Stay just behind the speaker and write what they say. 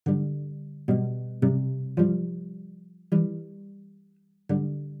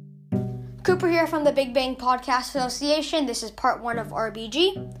Cooper here from the Big Bang Podcast Association. This is part 1 of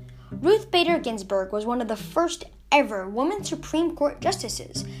RBG. Ruth Bader Ginsburg was one of the first ever women Supreme Court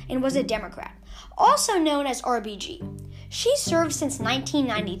justices and was a Democrat, also known as RBG. She served since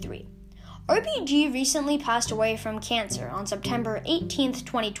 1993. RBG recently passed away from cancer on September 18,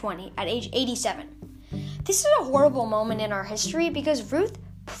 2020, at age 87. This is a horrible moment in our history because Ruth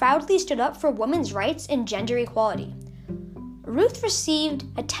proudly stood up for women's rights and gender equality. Ruth received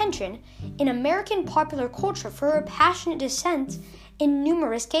attention in American popular culture for her passionate dissent in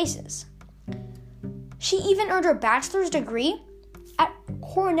numerous cases. She even earned her bachelor's degree at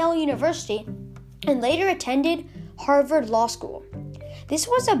Cornell University and later attended Harvard Law School. This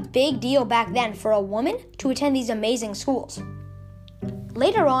was a big deal back then for a woman to attend these amazing schools.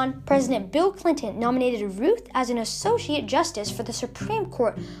 Later on, President Bill Clinton nominated Ruth as an Associate Justice for the Supreme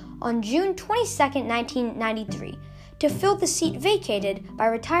Court on June 22, 1993, to fill the seat vacated by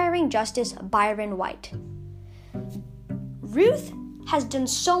retiring Justice Byron White. Ruth has done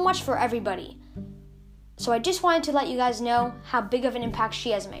so much for everybody, so I just wanted to let you guys know how big of an impact she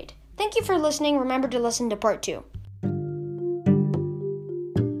has made. Thank you for listening. Remember to listen to part 2.